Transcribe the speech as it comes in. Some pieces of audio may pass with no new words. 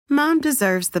Mom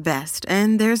deserves the best,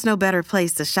 and there's no better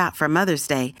place to shop for Mother's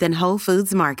Day than Whole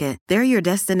Foods Market. They're your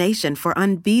destination for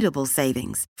unbeatable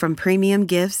savings, from premium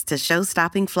gifts to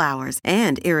show-stopping flowers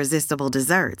and irresistible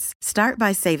desserts. Start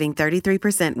by saving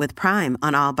 33% with Prime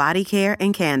on all body care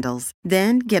and candles.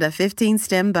 Then get a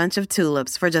 15-stem bunch of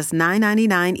tulips for just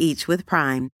 $9.99 each with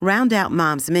Prime. Round out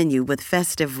Mom's menu with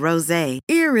festive rosé,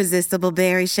 irresistible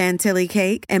berry chantilly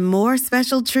cake, and more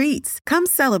special treats. Come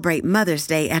celebrate Mother's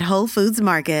Day at Whole Foods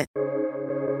Market.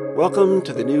 Welcome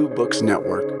to the New Books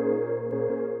Network.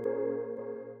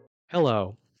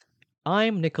 Hello,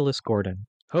 I'm Nicholas Gordon,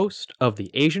 host of the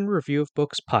Asian Review of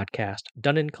Books podcast,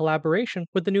 done in collaboration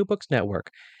with the New Books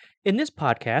Network. In this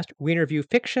podcast, we interview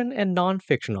fiction and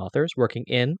nonfiction authors working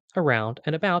in, around,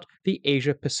 and about the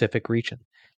Asia-Pacific region.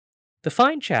 The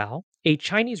Fine Chow, a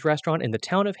Chinese restaurant in the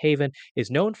town of Haven,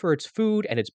 is known for its food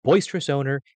and its boisterous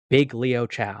owner, Big Leo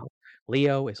Chow.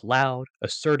 Leo is loud,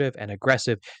 assertive, and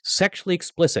aggressive, sexually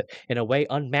explicit in a way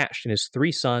unmatched in his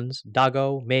three sons,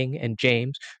 Dago, Ming, and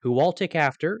James, who all take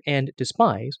after and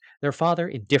despise their father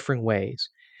in differing ways.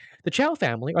 The Chow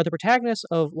family are the protagonists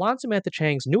of Lan Samantha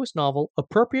Chang's newest novel,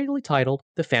 appropriately titled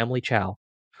The Family Chow.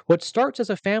 What starts as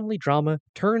a family drama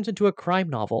turns into a crime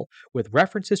novel, with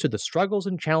references to the struggles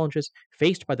and challenges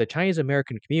faced by the Chinese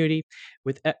American community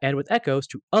with echoes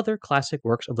to other classic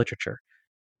works of literature.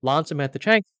 Lan Samantha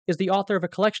Chang is the author of a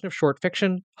collection of short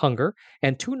fiction, Hunger,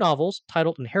 and two novels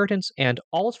titled Inheritance and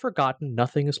All is Forgotten,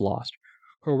 Nothing is Lost.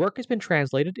 Her work has been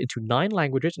translated into 9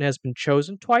 languages and has been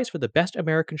chosen twice for the Best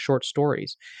American Short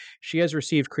Stories. She has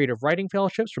received creative writing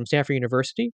fellowships from Stanford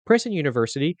University, Princeton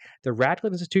University, the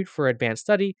Radcliffe Institute for Advanced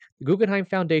Study, the Guggenheim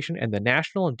Foundation, and the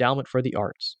National Endowment for the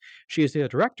Arts. She is the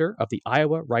director of the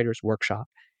Iowa Writers' Workshop.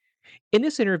 In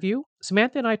this interview,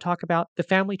 Samantha and I talk about The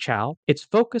Family Chow, its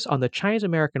focus on the Chinese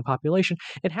American population,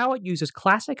 and how it uses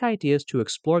classic ideas to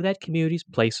explore that community's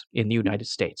place in the United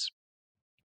States.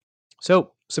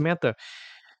 So, Samantha,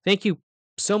 thank you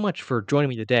so much for joining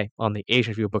me today on the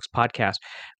Asian Review of Books podcast.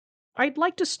 I'd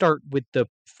like to start with the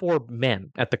 4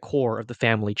 men at the core of The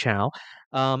Family Chow,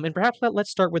 and perhaps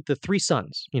let's start with the 3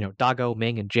 sons, Dago,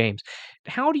 Ming, and James.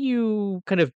 How do you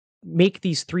kind of make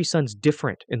these 3 sons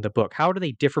different in the book? How do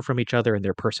they differ from each other in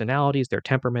their personalities, their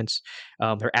temperaments,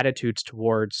 their attitudes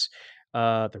towards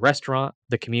the restaurant,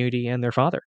 the community, and their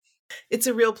father? It's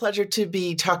a real pleasure to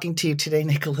be talking to you today,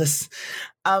 Nicholas.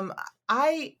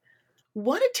 I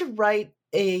wanted to write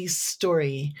a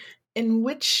story in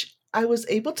which I was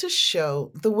able to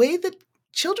show the way that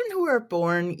children who are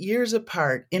born years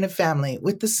apart in a family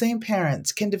with the same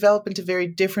parents can develop into very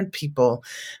different people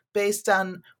based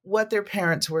on what their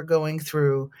parents were going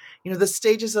through, the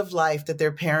stages of life that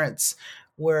their parents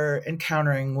were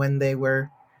encountering when they were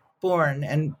born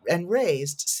and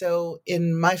raised. So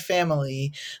in my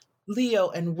family, Leo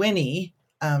and Winnie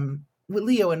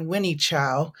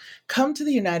Chow come to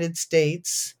the United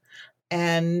States,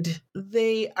 and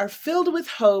they are filled with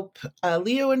hope.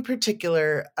 Leo in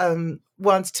particular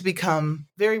wants to become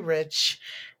very rich,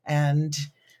 and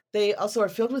they also are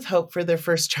filled with hope for their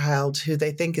first child, who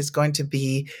they think is going to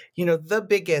be, the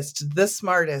biggest, the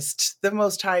smartest, the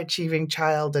most high-achieving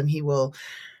child, and he will,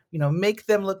 make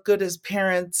them look good as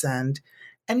parents. And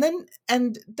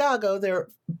Dago, their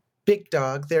big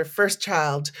dog, their first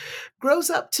child, grows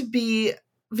up to be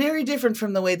very different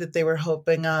from the way that they were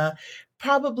hoping.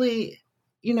 Probably,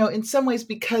 in some ways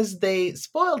because they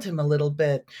spoiled him a little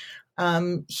bit.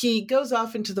 He goes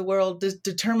off into the world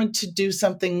determined to do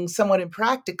something somewhat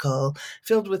impractical,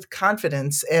 filled with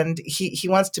confidence, and he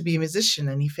wants to be a musician,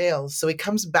 and he fails. So he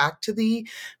comes back to the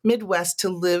Midwest to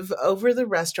live over the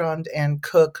restaurant and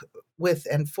cook with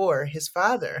and for his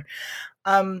father.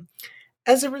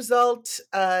 As a result,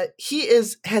 he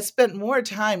has spent more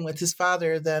time with his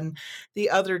father than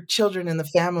the other children in the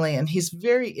family, and he's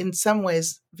in some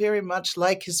ways, very much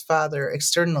like his father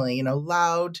externally.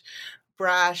 Loud,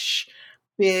 brash,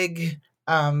 big,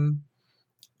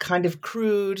 kind of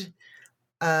crude,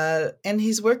 and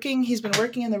he's been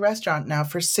working in the restaurant now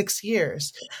for 6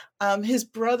 years. His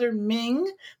brother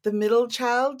Ming, the middle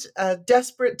child,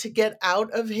 desperate to get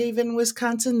out of Haven,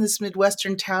 Wisconsin, this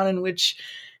Midwestern town in which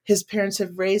his parents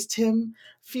have raised him,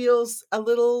 feels a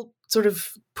little sort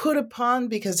of put upon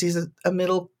because he's a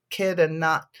middle kid and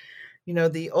not,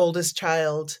 the oldest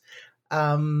child.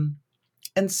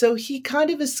 And so he kind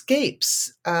of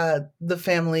escapes the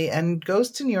family and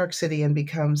goes to New York City and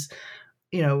becomes,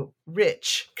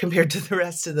 rich compared to the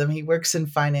rest of them. He works in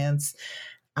finance.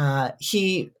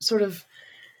 He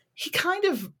kind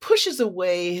of pushes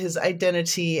away his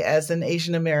identity as an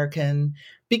Asian American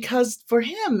because for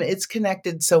him, it's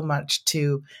connected so much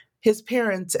to his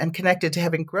parents and connected to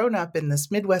having grown up in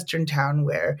this Midwestern town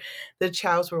where the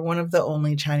Chows were one of the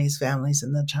only Chinese families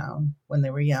in the town when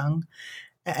they were young.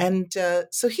 And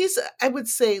so he's, I would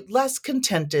say, less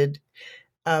contented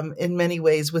in many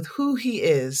ways with who he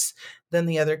is than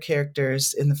the other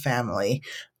characters in the family.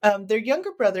 Their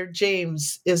younger brother,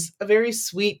 James, is a very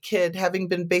sweet kid, having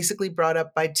been basically brought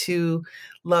up by two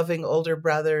loving older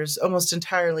brothers, almost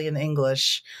entirely in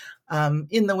English,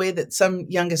 in the way that some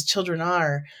youngest children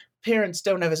are. Parents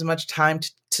don't have as much time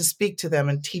to speak to them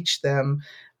and teach them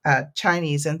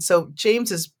Chinese. And so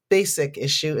James's basic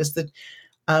issue is that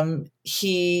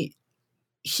he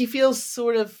feels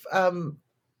sort of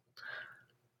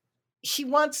he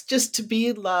wants just to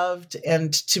be loved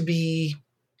and to be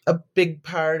a big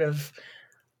part of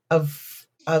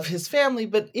his family,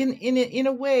 but in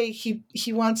a way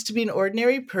he wants to be an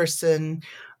ordinary person.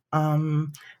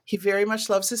 He very much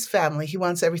loves his family. He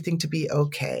wants everything to be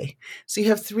okay. So you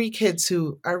have three kids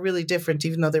who are really different,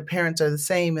 even though their parents are the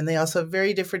same, and they also have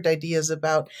very different ideas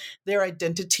about their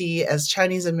identity as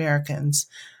Chinese Americans.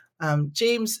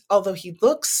 James, although he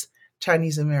looks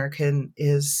Chinese American,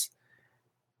 is,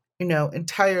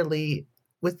 entirely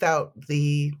without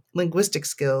the linguistic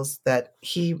skills that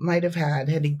he might have had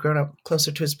he grown up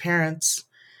closer to his parents.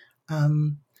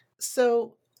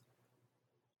 So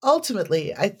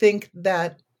ultimately, I think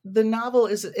that the novel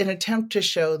is an attempt to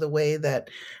show the way that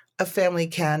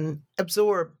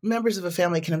members of a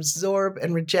family can absorb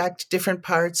and reject different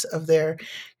parts of their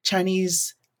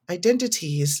Chinese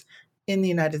identities in the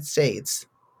United States.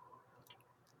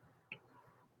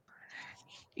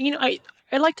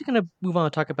 I'd like to kind of move on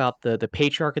and talk about the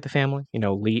patriarch of the family,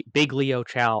 Big Leo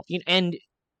Chow. And,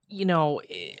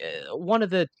 one of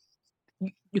the,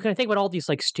 you kind of think about all these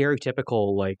like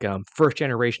stereotypical, like first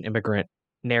generation immigrant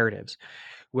narratives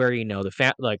where,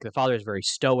 the father is very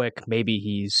stoic. Maybe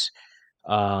he's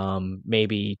not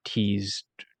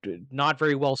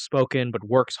very well spoken, but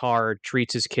works hard,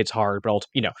 treats his kids hard, but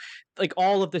like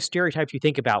all of the stereotypes you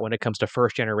think about when it comes to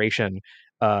first generation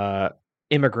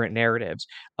immigrant narratives.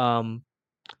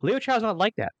 Leo Chow's not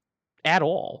like that at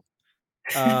all.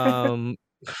 I wonder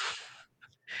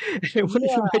if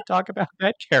you might talk about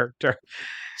that character.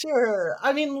 Sure.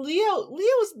 I mean, Leo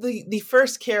was the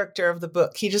first character of the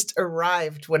book. He just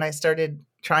arrived when I started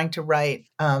trying to write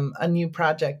a new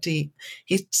project. He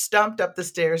stomped up the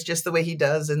stairs just the way he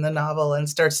does in the novel and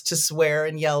starts to swear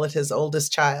and yell at his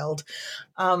oldest child.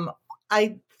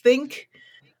 I think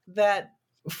that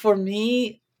for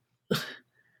me,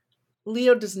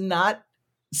 Leo does not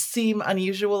seem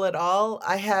unusual at all.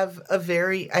 I had,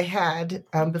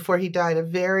 before he died, a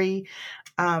very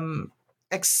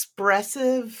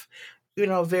expressive,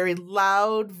 very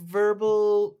loud,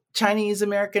 verbal Chinese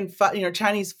American,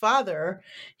 Chinese father.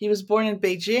 He was born in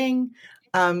Beijing.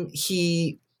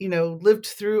 He, lived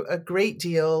through a great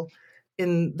deal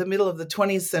in the middle of the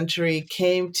 20th century,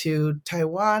 came to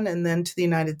Taiwan and then to the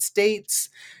United States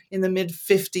in the mid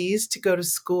 50s to go to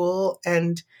school.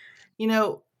 And,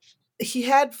 he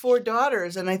had 4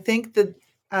 daughters, and I think that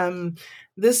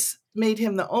this made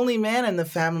him the only man in the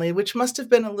family, which must have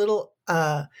been a little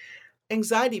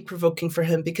anxiety-provoking for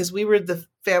him because we were the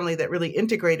family that really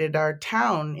integrated our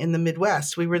town in the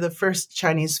Midwest. We were the first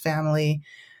Chinese family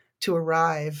to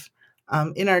arrive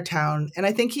in our town, and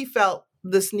I think he felt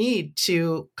this need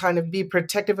to kind of be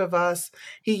protective of us.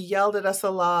 He yelled at us a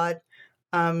lot,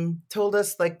 told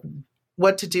us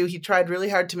what to do. He tried really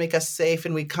hard to make us safe,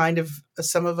 and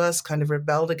some of us kind of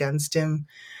rebelled against him.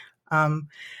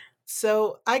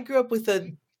 So I grew up with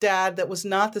a dad that was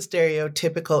not the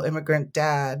stereotypical immigrant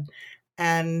dad.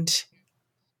 And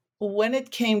when it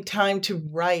came time to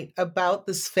write about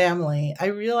this family, I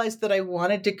realized that I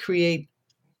wanted to create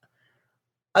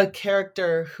a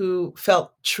character who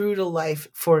felt true to life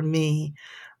for me.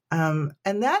 And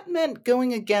that meant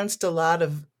going against a lot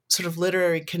of sort of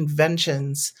literary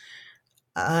conventions.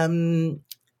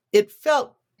 It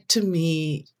felt to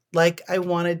me like I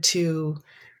wanted to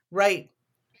write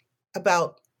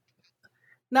about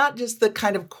not just the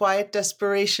kind of quiet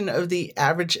desperation of the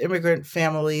average immigrant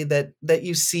family that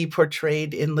you see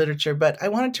portrayed in literature, but I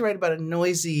wanted to write about a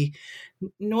noisy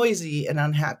and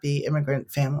unhappy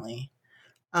immigrant family.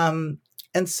 And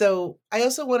so I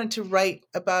also wanted to write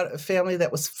about a family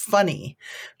that was funny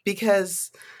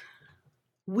because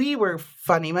we were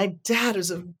funny. My dad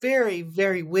was a very,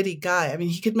 very witty guy. I mean,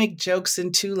 he could make jokes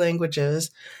in 2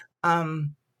 languages.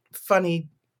 Funny,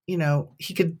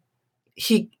 he could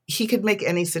make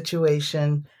any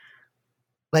situation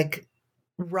like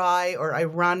wry or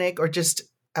ironic or just,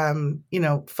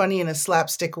 funny in a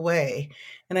slapstick way.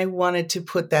 And I wanted to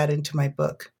put that into my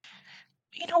book.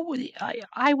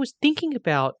 I was thinking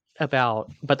about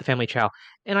about the family Chow,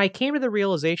 and I came to the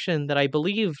realization that I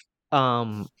believe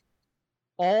all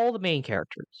the main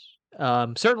characters,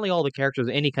 certainly all the characters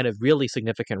in any kind of really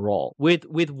significant role, with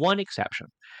one exception,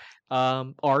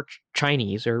 are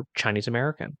Chinese or Chinese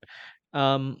American.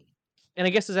 Um, and I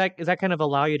guess does that kind of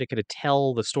allow you to kind of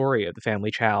tell the story of the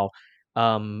family Chow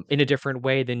in a different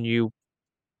way than you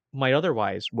might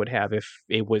otherwise would have if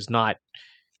it was not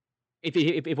if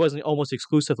it wasn't almost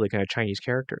exclusively kind of Chinese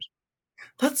characters.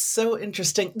 That's so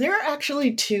interesting. There are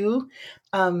actually two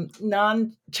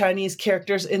non-Chinese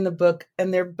characters in the book,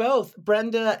 and they're both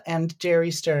Brenda and Jerry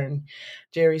Stern.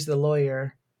 Jerry's the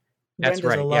lawyer. That's Brenda's a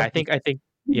right. Yeah, lawyer. I think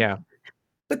yeah.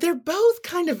 But they're both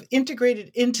kind of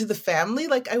integrated into the family.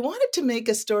 Like, I wanted to make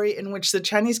a story in which the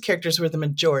Chinese characters were the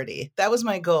majority. That was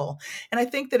my goal. And I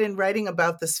think that in writing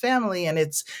about this family and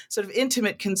its sort of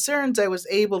intimate concerns, I was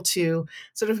able to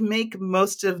sort of make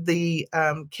most of the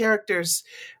characters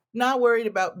not worried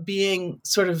about being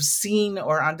sort of seen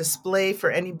or on display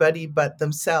for anybody but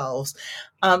themselves.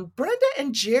 Brenda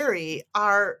and Jerry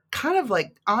are kind of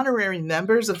like honorary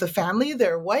members of the family.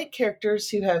 They're white characters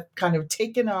who have kind of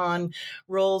taken on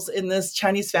roles in this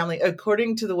Chinese family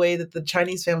according to the way that the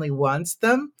Chinese family wants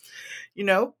them. You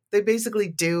know, they basically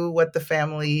do what the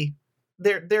family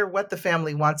they're what the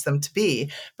family wants them to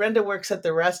be. Brenda works at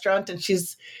the restaurant, and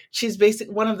she's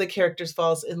basically one of the characters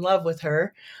falls in love with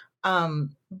her.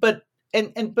 But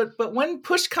when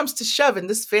push comes to shove in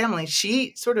this family,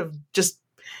 she sort of just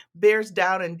bears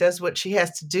down and does what she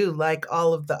has to do, like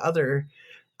all of the other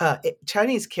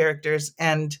Chinese characters,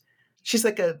 and she's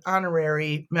like an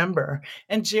honorary member.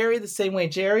 And Jerry the same way.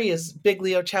 Jerry is Big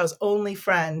Leo Chow's only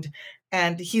friend,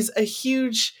 and he's a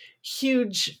huge,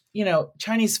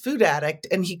 Chinese food addict,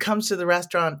 and he comes to the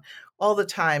restaurant all the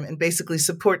time and basically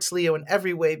supports Leo in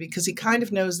every way because he kind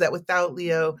of knows that without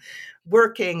Leo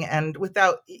working and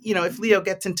without, if Leo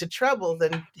gets into trouble,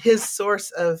 then his source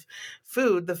of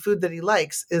food, the food that he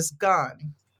likes, is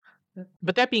gone.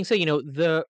 But that being said,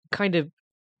 the kind of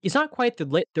it's not quite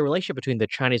the relationship between the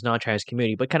Chinese non-Chinese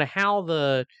community, but kind of how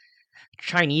the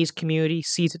Chinese community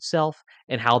sees itself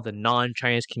and how the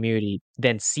non-Chinese community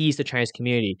then sees the Chinese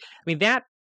community. I mean, that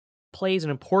plays an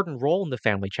important role in the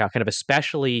family Chow, kind of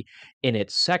especially in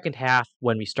its second half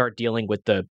when we start dealing with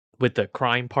the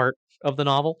crime part of the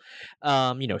novel.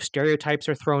 Stereotypes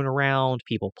are thrown around,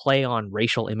 people play on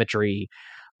racial imagery.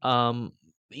 I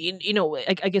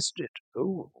guess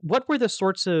what were the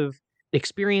sorts of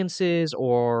experiences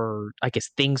or I guess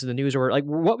things in the news or like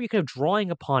what were you kind of drawing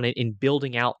upon it in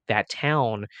building out that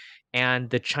town and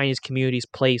the Chinese community's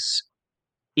place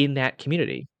in that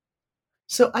community?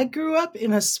 So I grew up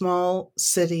in a small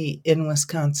city in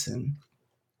Wisconsin,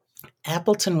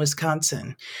 Appleton,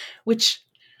 Wisconsin, which,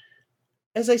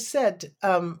 as I said,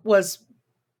 was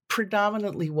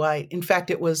predominantly white. In fact,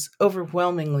 it was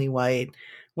overwhelmingly white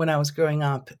when I was growing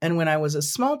up. And when I was a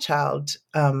small child,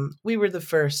 we were the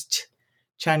first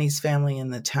Chinese family in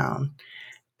the town.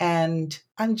 And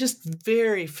I'm just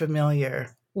very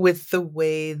familiar with the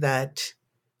way that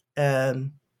a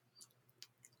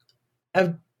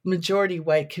majority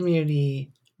white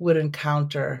community would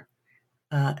encounter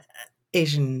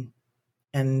Asian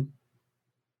and,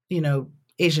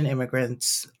 Asian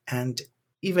immigrants and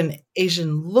even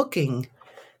Asian looking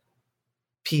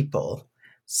people.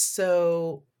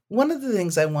 So one of the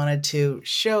things I wanted to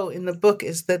show in the book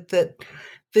is that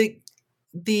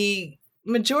the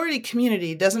majority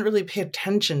community doesn't really pay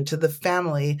attention to the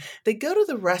family. They go to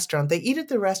the restaurant, they eat at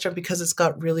the restaurant because it's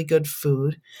got really good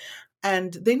food.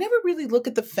 And they never really look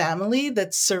at the family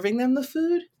that's serving them the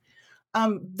food.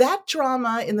 That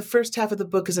drama in the first half of the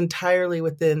book is entirely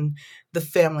within the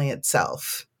family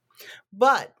itself.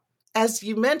 But as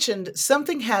you mentioned,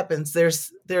 something happens.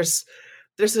 There's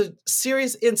a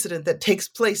serious incident that takes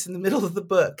place in the middle of the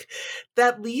book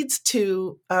that leads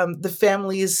to the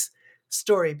family's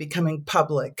story becoming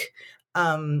public.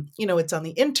 It's on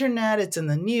the internet, it's in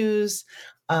the news,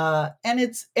 and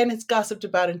it's gossiped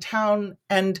about in town,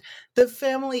 and the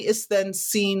family is then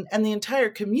seen, and the entire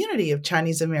community of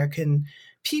Chinese American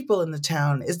people in the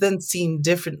town is then seen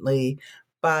differently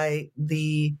by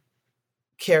the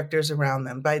characters around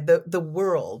them, by the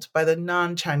world, by the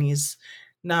non-Chinese,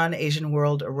 non-Asian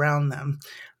world around them.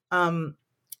 And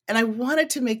I wanted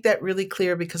to make that really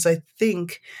clear because I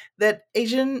think that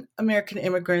Asian American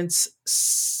immigrants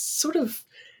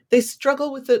they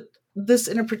struggle with this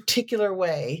in a particular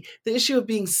way, the issue of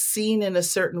being seen in a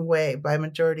certain way by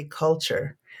majority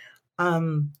culture.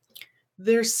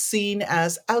 They're seen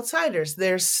as outsiders.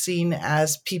 They're seen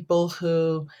as people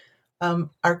who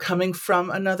are coming from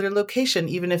another location,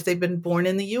 even if they've been born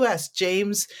in the U.S.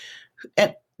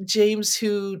 James,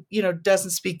 who,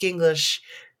 doesn't speak English,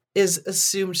 is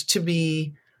assumed to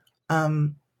be,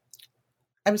 James,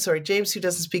 who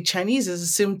doesn't speak Chinese, is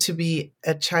assumed to be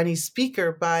a Chinese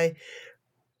speaker by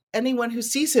anyone who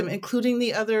sees him, including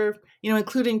the other,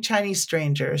 including Chinese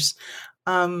strangers.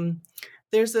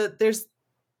 There's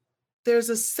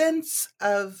a sense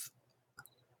of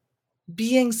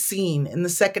being seen in the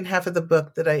second half of the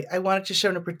book that I wanted to show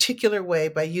in a particular way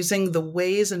by using the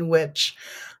ways in which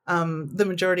the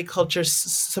majority culture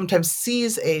sometimes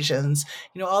sees Asians,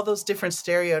 all those different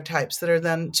stereotypes that are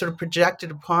then sort of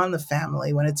projected upon the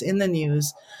family when it's in the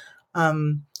news.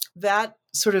 That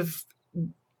sort of,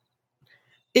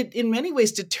 it in many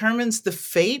ways determines the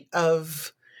fate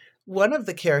of one of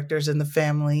the characters in the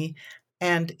family.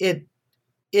 And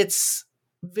it's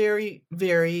very,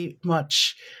 very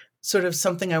much sort of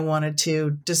something I wanted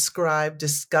to describe,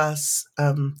 discuss,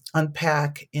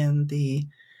 unpack in the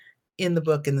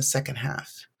book in the second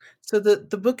half. So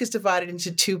the book is divided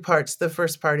into two parts. The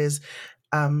first part is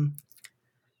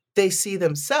they see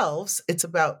themselves. It's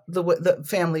about the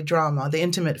family drama, the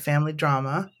intimate family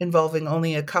drama involving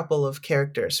only a couple of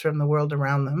characters from the world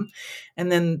around them. And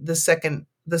then the second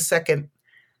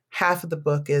half of the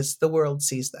book is the world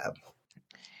sees them.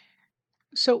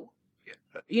 So,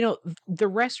 the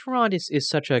restaurant is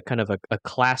such a kind of a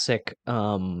classic,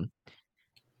 I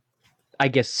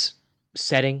guess,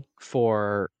 setting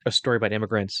for a story about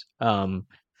immigrants.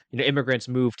 Immigrants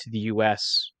move to the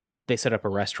U.S., they set up a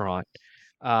restaurant.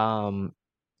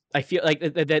 I feel like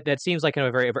that seems like a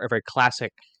very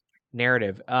classic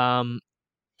narrative. But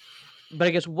I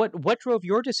guess what drove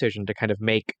your decision to kind of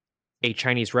make a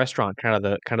Chinese restaurant kind of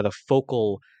the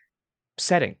focal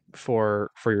setting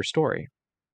for your story?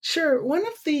 Sure. One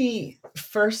of the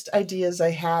first ideas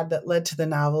I had that led to the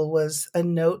novel was a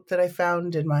note that I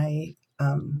found in my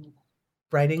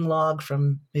writing log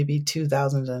from maybe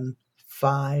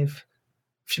 2005,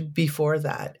 before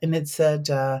that. And it said,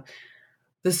 the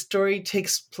story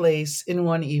takes place in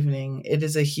one evening. It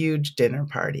is a huge dinner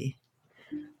party.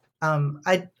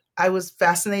 I was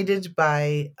fascinated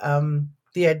by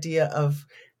the idea of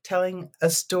telling a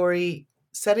story,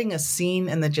 setting a scene,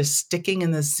 and then just sticking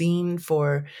in the scene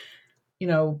for,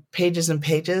 pages and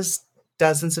pages,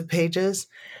 dozens of pages.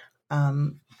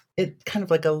 It kind of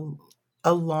like a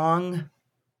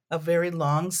very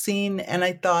long scene. And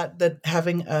I thought that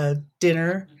having a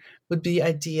dinner would be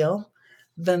ideal.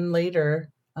 Then later,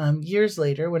 years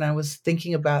later, when I was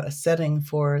thinking about a setting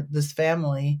for this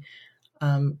family,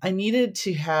 I needed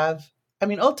to have,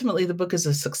 ultimately the book is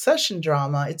a succession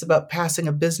drama. It's about passing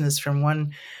a business from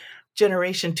one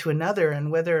generation to another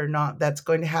and whether or not that's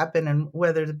going to happen and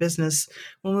whether the business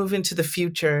will move into the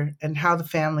future and how the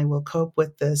family will cope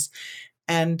with this.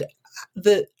 And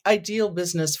the ideal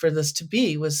business for this to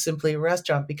be was simply a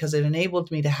restaurant because it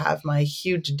enabled me to have my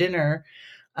huge dinner,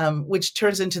 which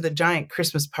turns into the giant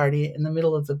Christmas party in the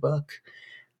middle of the book.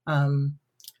 And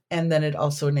then it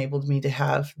also enabled me to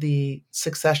have the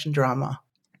succession drama.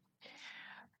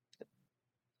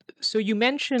 So you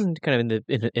mentioned kind of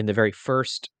in the very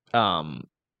first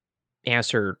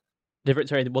answer, the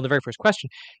very first question,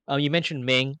 you mentioned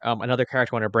Ming. Another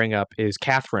character I want to bring up is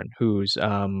Catherine, who's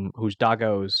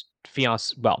Dago's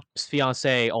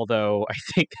fiance. Although I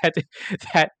think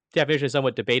that definition is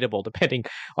somewhat debatable depending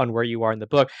on where you are in the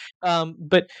book.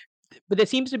 But it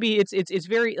seems to be it's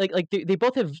very like they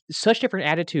both have such different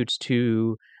attitudes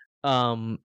to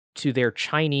their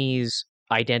Chinese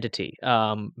identity.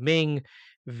 Ming,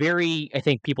 I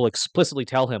think people explicitly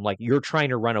tell him like you're trying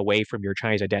to run away from your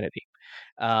Chinese identity.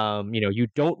 You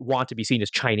don't want to be seen as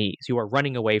Chinese. You are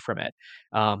running away from it.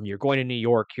 You're going to New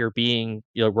York. You're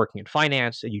working in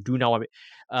finance, and you do not want.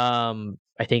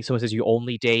 I think someone says you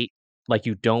only date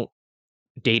you don't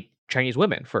date Chinese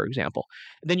women, for example.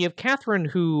 And then you have Catherine,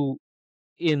 who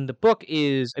in the book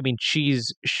is,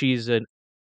 she's an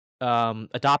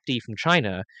adoptee from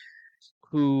China,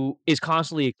 who is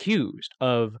constantly accused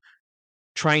of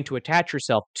trying to attach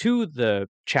herself to the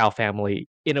Chow family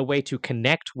in a way to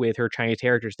connect with her Chinese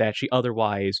heritage that she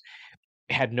otherwise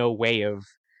had no way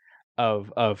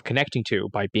of connecting to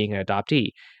by being an adoptee.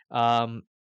 And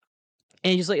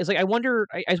it's like I wonder.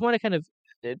 I just want to kind of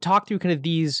talk through kind of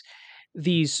these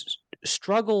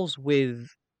struggles with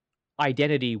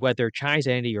identity, whether Chinese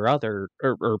identity or other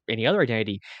or any other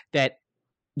identity that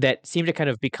seem to kind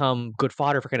of become good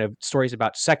fodder for kind of stories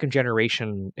about second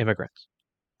generation immigrants.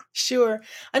 Sure.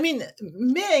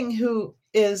 Ming, who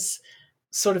is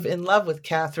sort of in love with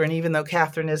Catherine, even though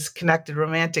Catherine is connected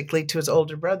romantically to his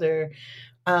older brother,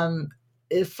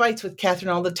 fights with Catherine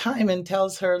all the time and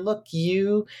tells her, look,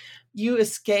 you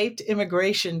escaped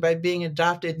immigration by being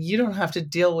adopted. You don't have to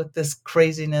deal with this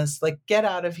craziness. Like, get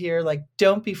out of here. Like,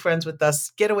 don't be friends with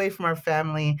us. Get away from our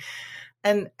family.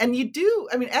 And you do,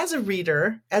 I mean, as a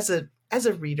reader,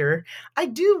 I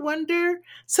do wonder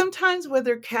sometimes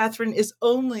whether Catherine is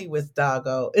only with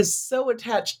Dago, is so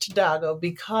attached to Dago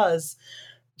because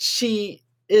she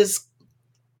is,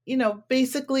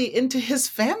 basically into his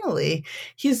family.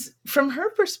 He's, from her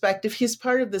perspective, he's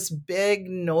part of this big,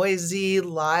 noisy,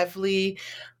 lively,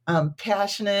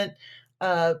 passionate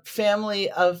family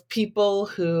of people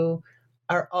who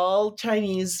are all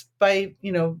Chinese by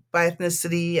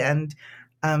ethnicity, and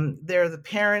they're the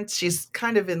parents. She's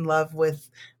kind of in love with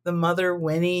the mother,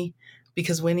 Winnie,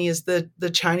 because Winnie is the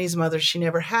Chinese mother she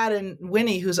never had, and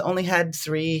Winnie, who's only had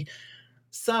 3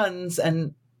 sons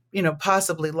and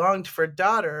possibly longed for a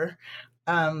daughter.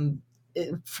 To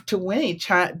Winnie,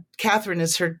 Catherine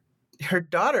is her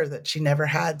daughter that she never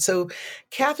had. So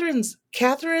Catherine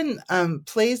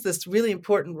plays this really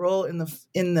important role in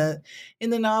the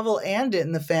novel and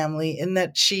in the family, in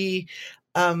that she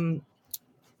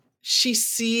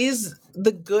sees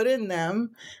the good in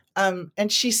them. And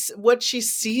what she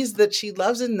sees that she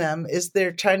loves in them is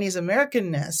their Chinese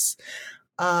Americanness.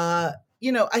 I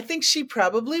think she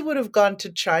probably would have gone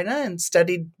to China and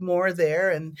studied more there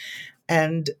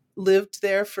and lived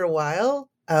there for a while.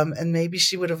 And maybe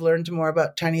she would have learned more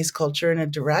about Chinese culture in a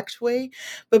direct way.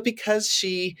 But because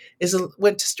she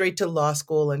went straight to law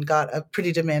school and got a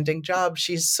pretty demanding job,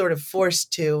 she's sort of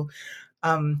forced to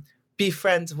be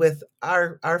friends with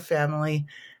our family.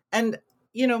 And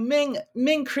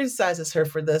Ming criticizes her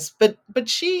for this, but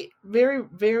she very,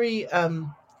 very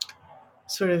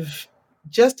sort of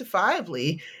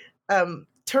justifiably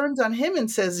turns on him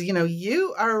and says,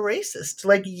 you are a racist.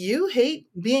 Like, you hate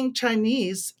being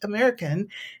Chinese American,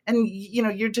 and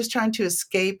you're just trying to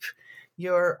escape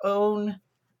your own,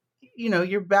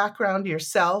 your background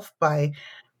yourself by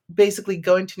basically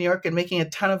going to New York and making a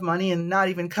ton of money and not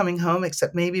even coming home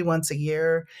except maybe once a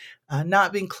year,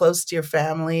 not being close to your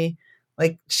family.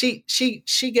 Like, she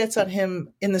gets on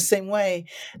him in the same way.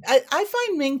 I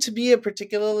find Ming to be a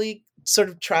particularly sort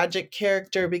of tragic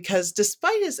character because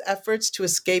despite his efforts to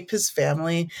escape his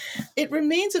family, it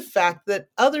remains a fact that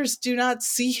others do not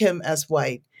see him as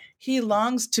white. He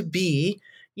longs to be,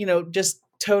 just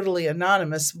totally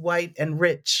anonymous, white and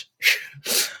rich.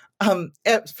 From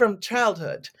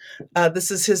childhood, this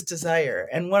is his desire,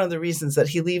 and one of the reasons that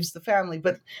he leaves the family.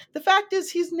 But the fact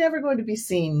is, he's never going to be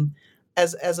seen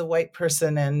as a white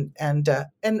person, and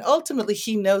ultimately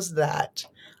he knows that.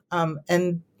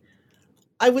 And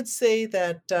I would say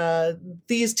that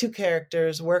these 2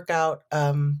 characters work out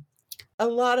a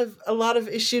lot of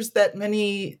issues that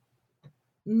many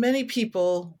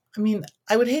people. I mean,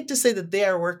 I would hate to say that they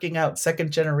are working out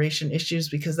second generation issues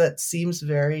because that seems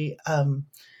very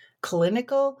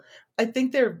clinical. I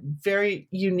think they're very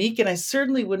unique, and I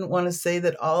certainly wouldn't want to say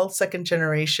that all second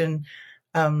generation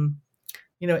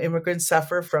immigrants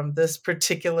suffer from this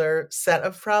particular set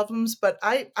of problems, but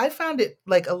I found it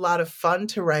like a lot of fun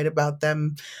to write about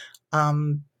them.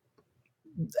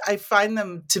 I find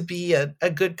them to be a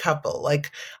good couple.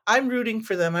 Like, I'm rooting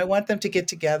for them. I want them to get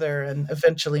together and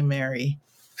eventually marry.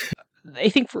 I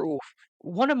think for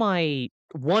one of my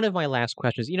last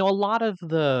questions, some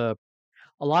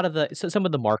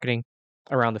of the marketing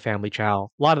around the Family Chow,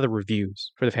 a lot of the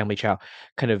reviews for the Family Chow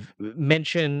kind of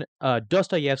mention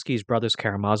Dostoevsky's Brothers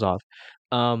Karamazov,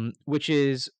 which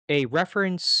is a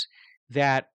reference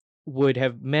that would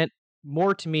have meant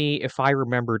more to me if I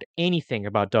remembered anything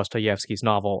about Dostoevsky's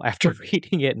novel after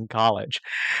reading it in college.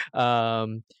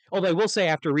 Although I will say,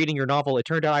 after reading your novel, it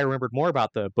turned out I remembered more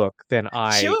about the book than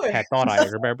I Sure. had thought I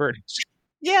remembered.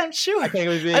 Yeah, I'm sure. I think it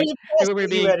was I'm I impressed remember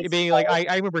that you read it. being like,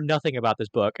 I remember nothing about this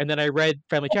book, and then I read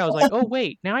Family Chow. I was like, oh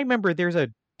wait, now I remember there's a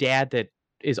dad that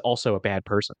is also a bad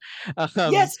person.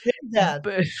 Um, Yes, very bad.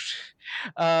 but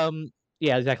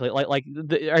yeah, exactly.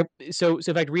 So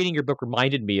in fact, reading your book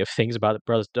reminded me of things about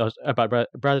Brothers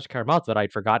Karamazov that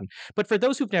I'd forgotten. But for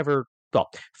those who've never, well,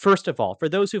 first of all, for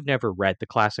those who've never read the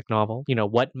classic novel,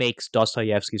 what makes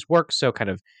Dostoevsky's work so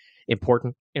kind of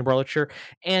important in world literature,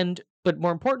 but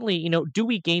more importantly, do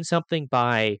we gain something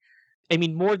by, I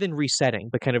mean, more than resetting,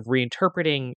 but kind of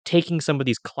reinterpreting, taking some of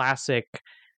these classic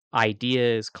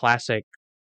ideas, classic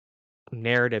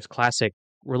narratives, classic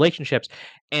relationships,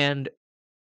 and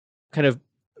kind of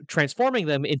transforming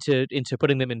them into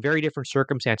putting them in very different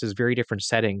circumstances, very different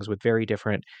settings with very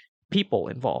different people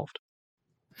involved.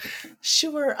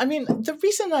 Sure. I mean, the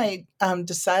reason I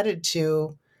decided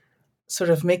to sort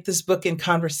of make this book in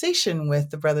conversation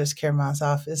with the Brothers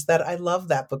Karamazov is that I love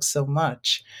that book so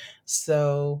much.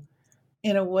 So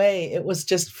in a way, it was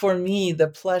just for me the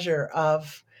pleasure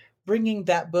of bringing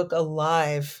that book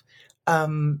alive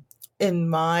in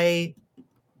my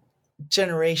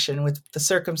generation with the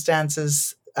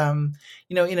circumstances, in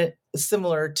a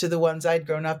similar to the ones I'd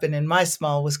grown up in my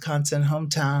small Wisconsin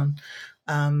hometown.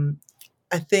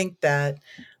 I think that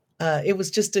it was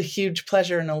just a huge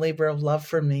pleasure and a labor of love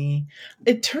for me.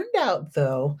 It turned out,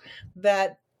 though,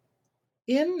 that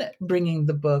in bringing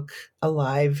the book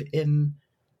alive in,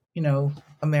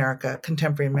 America,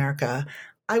 contemporary America,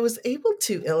 I was able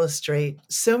to illustrate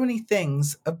so many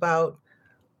things about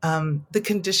the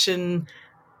condition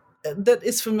that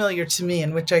is familiar to me,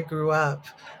 in which I grew up,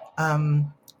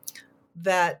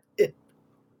 that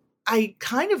I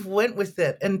kind of went with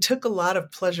it and took a lot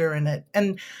of pleasure in it.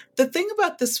 And the thing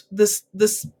about this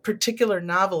particular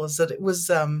novel is that it was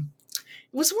one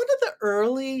of the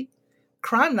early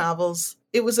crime novels.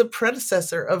 It was a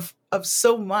predecessor of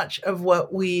so much of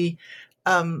what we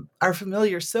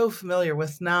are so familiar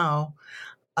with now.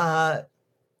 The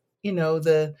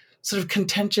sort of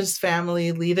contentious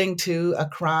family leading to a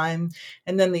crime,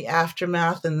 and then the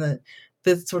aftermath and the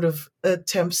sort of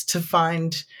attempts to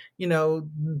find,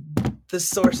 the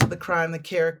source of the crime, the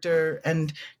character,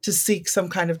 and to seek some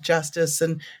kind of justice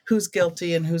and who's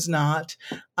guilty and who's not.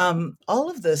 All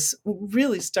of this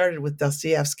really started with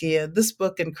Dostoevsky. This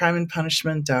book and Crime and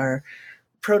Punishment are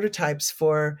prototypes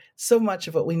for so much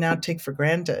of what we now take for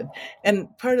granted.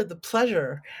 And part of the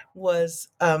pleasure was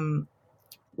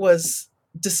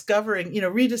discovering,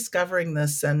 rediscovering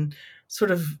this and sort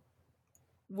of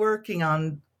working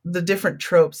on the different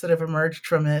tropes that have emerged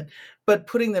from it, but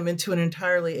putting them into an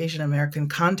entirely Asian American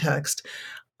context.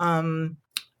 I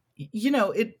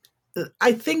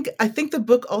think the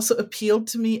book also appealed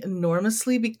to me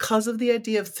enormously because of the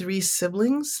idea of three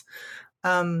siblings.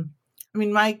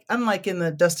 Unlike in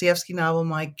the Dostoevsky novel,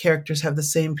 my characters have the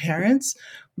same parents,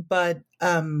 but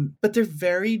they're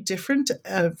very different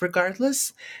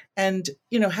regardless. And,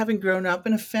 having grown up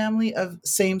in a family of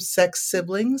same-sex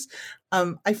siblings,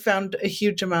 I found a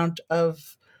huge amount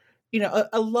of,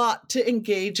 a lot to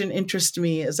engage and interest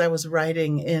me as I was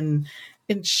writing in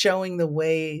showing the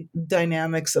way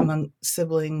dynamics among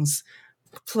siblings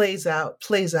plays out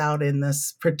in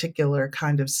this particular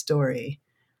kind of story,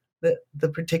 the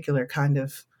particular kind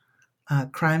of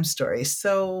crime story.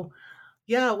 So,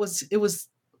 yeah, it was.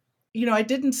 I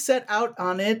didn't set out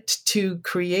on it to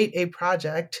create a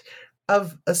project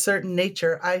of a certain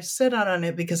nature. I set out on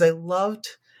it because I loved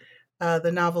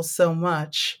the novel so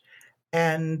much,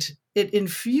 and it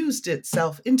infused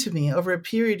itself into me over a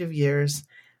period of years.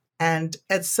 And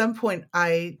at some point,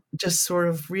 I just sort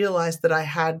of realized that I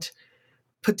had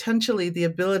potentially the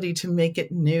ability to make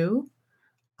it new.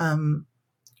 And,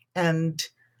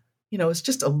 it's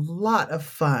just a lot of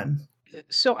fun.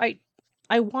 So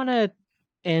I want to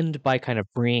end by kind of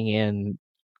bringing in,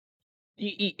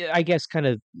 I guess, kind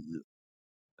of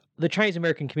the Chinese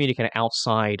American community kind of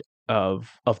outside of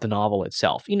the novel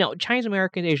itself. Chinese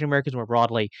Americans, Asian Americans more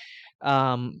broadly,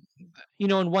 um,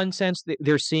 in one sense,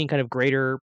 they're seeing kind of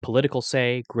greater political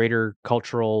say, greater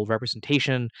cultural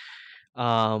representation,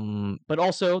 but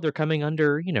also they're coming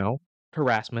under,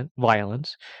 harassment,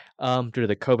 violence, due to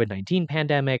the COVID-19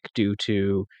 pandemic, due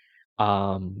to,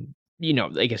 I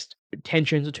guess,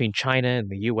 tensions between China and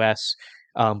the U.S.,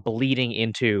 bleeding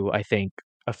into, I think,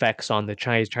 effects on the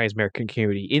Chinese American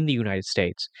community in the United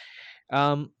States.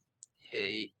 Um,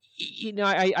 I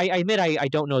admit I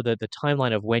don't know the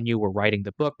timeline of when you were writing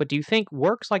the book, but do you think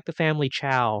works like The Family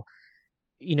Chow,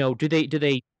 do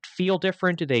they feel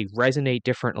different? Do they resonate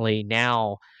differently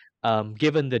now,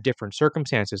 given the different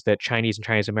circumstances that Chinese and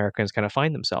Chinese Americans kind of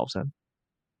find themselves in?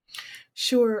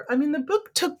 Sure. I mean, the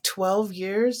book took 12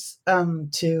 years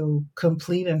to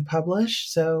complete and publish.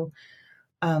 So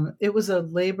it was a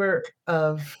labor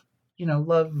of,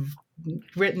 love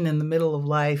written in the middle of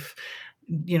life,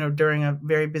 during a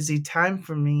very busy time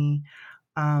for me.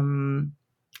 And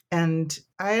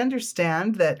I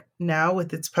understand that now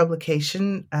with its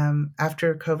publication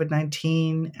after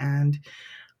COVID-19 and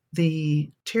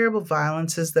the terrible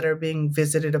violences that are being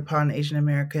visited upon Asian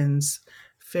Americans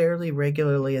fairly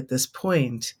regularly at this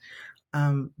point,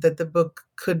 that the book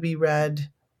could be read,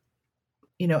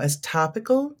 as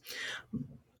topical.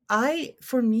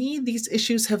 For me, these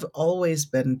issues have always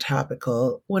been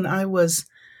topical. When I was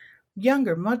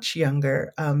younger, much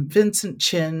younger, Vincent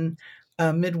Chin,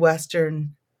 a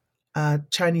Midwestern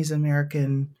Chinese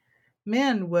American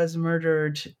man, was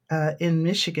murdered in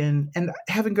Michigan. And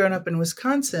having grown up in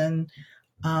Wisconsin,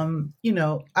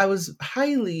 I was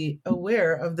highly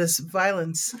aware of this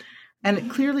violence,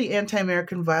 and clearly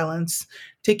anti-American violence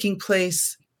taking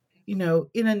place, in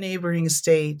a neighboring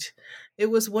state. It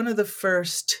was one of the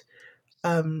first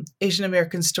Asian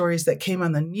American stories that came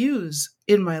on the news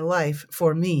in my life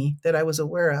for me that I was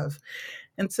aware of.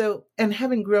 And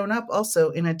having grown up also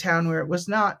in a town where it was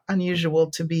not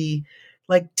unusual to be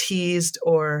like teased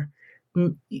or,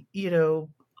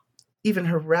 even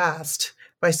harassed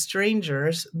by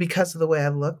strangers because of the way I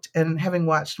looked, and having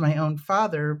watched my own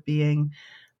father being,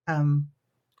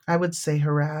 I would say,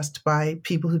 harassed by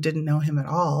people who didn't know him at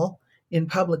all in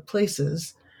public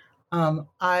places,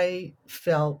 I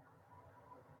felt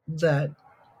that,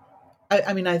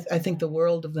 I think the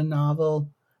world of the novel,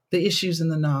 the issues in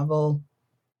the novel,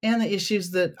 and the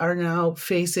issues that are now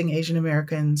facing Asian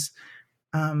Americans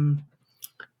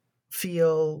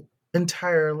feel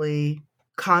entirely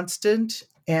constant,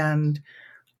 and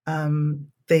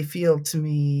they feel to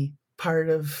me part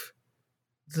of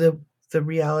the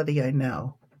reality I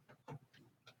know.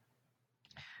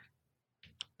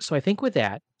 So I think with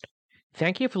that,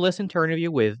 thank you for listening to our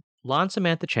interview with Lon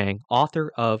Samantha Chang,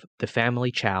 author of The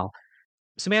Family Chow.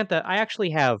 Samantha, I actually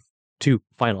have two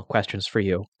final questions for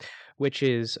you, which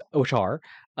are,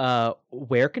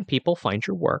 where can people find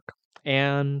your work,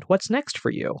 and what's next for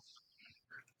you?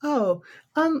 Oh,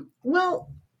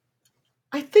 well,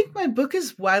 I think my book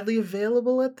is widely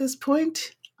available at this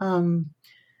point.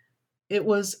 It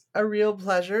was a real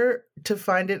pleasure to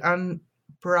find it on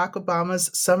Barack Obama's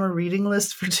summer reading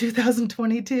list for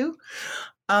 2022.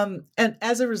 And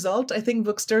as a result, I think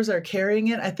bookstores are carrying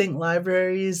it. I think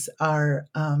libraries are,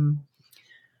 have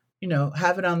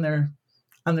it on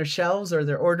their shelves, or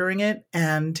they're ordering it.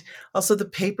 And also the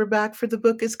paperback for the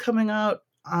book is coming out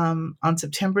on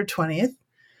September 20th.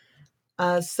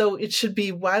 So it should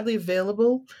be widely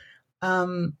available.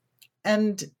 And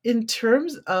in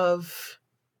terms of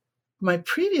my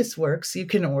previous works, you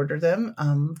can order them.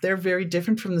 They're very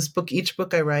different from this book. Each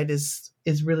book I write is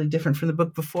really different from the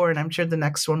book before, and I'm sure the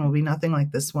next one will be nothing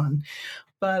like this one.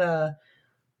 But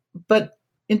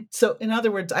in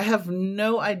other words, I have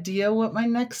no idea what my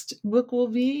next book will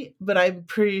be, but I'm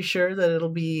pretty sure that it'll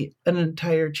be an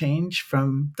entire change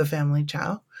from The Family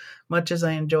Chow. Much as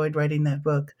I enjoyed writing that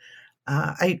book,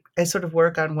 I sort of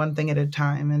work on one thing at a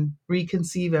time and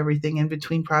reconceive everything in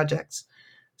between projects.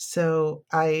 So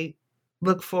I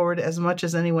look forward as much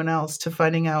as anyone else to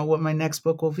finding out what my next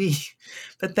book will be.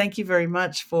 But thank you very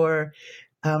much for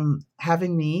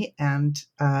having me, and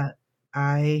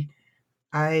I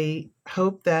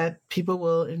hope that people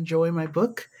will enjoy my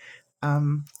book.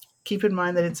 Keep in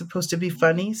mind that it's supposed to be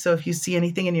funny, so if you see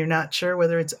anything and you're not sure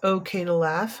whether it's okay to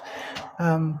laugh,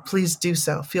 please do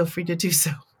so. Feel free to do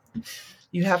so.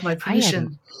 You have my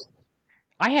permission.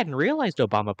 I hadn't realized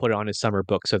Obama put it on his summer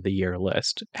books of the year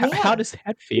list. How Yeah. does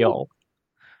that feel?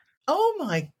 Oh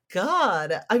my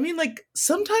God. I mean, like,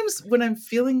 sometimes when I'm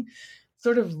feeling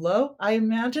sort of low, I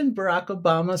imagine Barack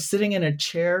Obama sitting in a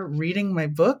chair reading my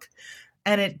book,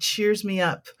 and it cheers me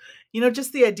up.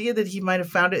 Just the idea that he might have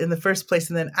found it in the first place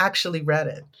and then actually read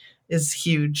it is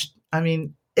huge. I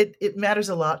mean, it matters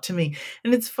a lot to me.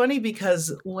 And it's funny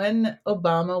because when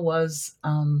Obama was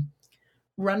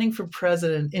running for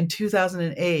president in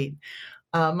 2008,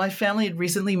 my family had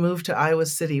recently moved to Iowa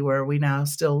City, where we now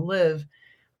still live.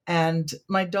 And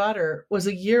my daughter was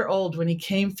a year old when he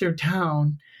came through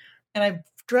town, and I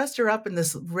dressed her up in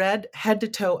this red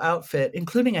head-to-toe outfit,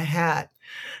 including a hat.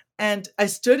 And I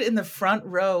stood in the front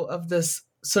row of this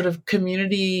sort of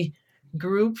community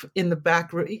group in the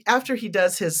back room. After he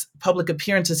does his public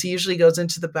appearances, he usually goes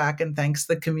into the back and thanks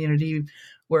the community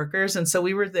workers. And so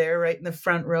we were there right in the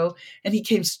front row, and he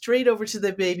came straight over to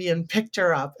the baby and picked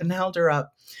her up and held her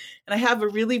up. And I have a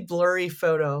really blurry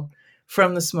photo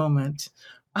from this moment.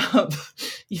 But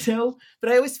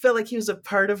I always felt like he was a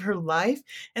part of her life.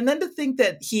 And then to think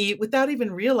that he, without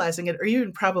even realizing it or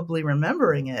even probably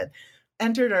remembering it,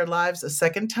 entered our lives a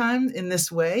second time in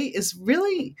this way is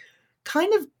really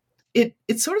kind of,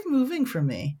 it's sort of moving for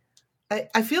me.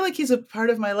 I feel like he's a part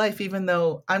of my life, even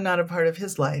though I'm not a part of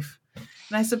his life.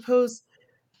 And I suppose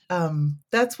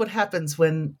that's what happens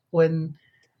when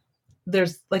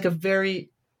there's like a very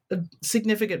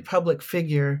significant public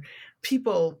figure.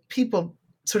 People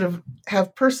sort of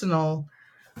have personal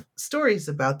stories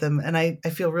about them, and I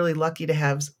feel really lucky to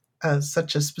have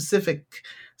such a specific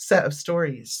set of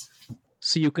stories.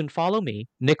 So you can follow me,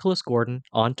 Nicholas Gordon,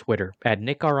 on Twitter at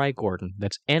NickRIGordon.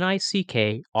 That's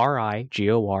NickRigordon.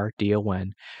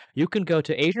 You can go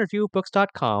to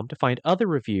AsianReviewBooks.com to find other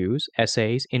reviews,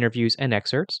 essays, interviews, and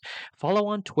excerpts. Follow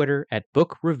on Twitter at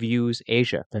Book Reviews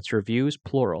Asia. That's reviews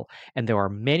plural. And there are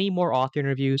many more author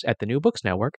interviews at the New Books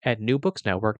Network at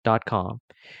newbooksnetwork.com.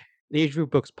 The Age Review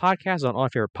Books podcast is on all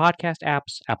of your podcast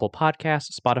apps, Apple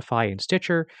Podcasts, Spotify, and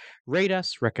Stitcher. Rate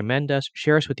us, recommend us,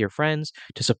 share us with your friends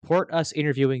to support us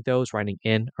interviewing those writing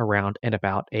in, around, and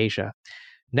about Asia.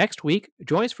 Next week,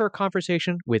 join us for a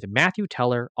conversation with Matthew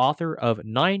Teller, author of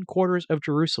 9 Quarters of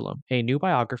Jerusalem, a new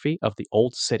biography of the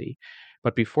Old City.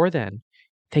 But before then,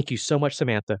 thank you so much,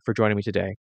 Samantha, for joining me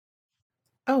today.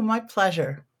 Oh, my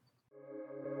pleasure.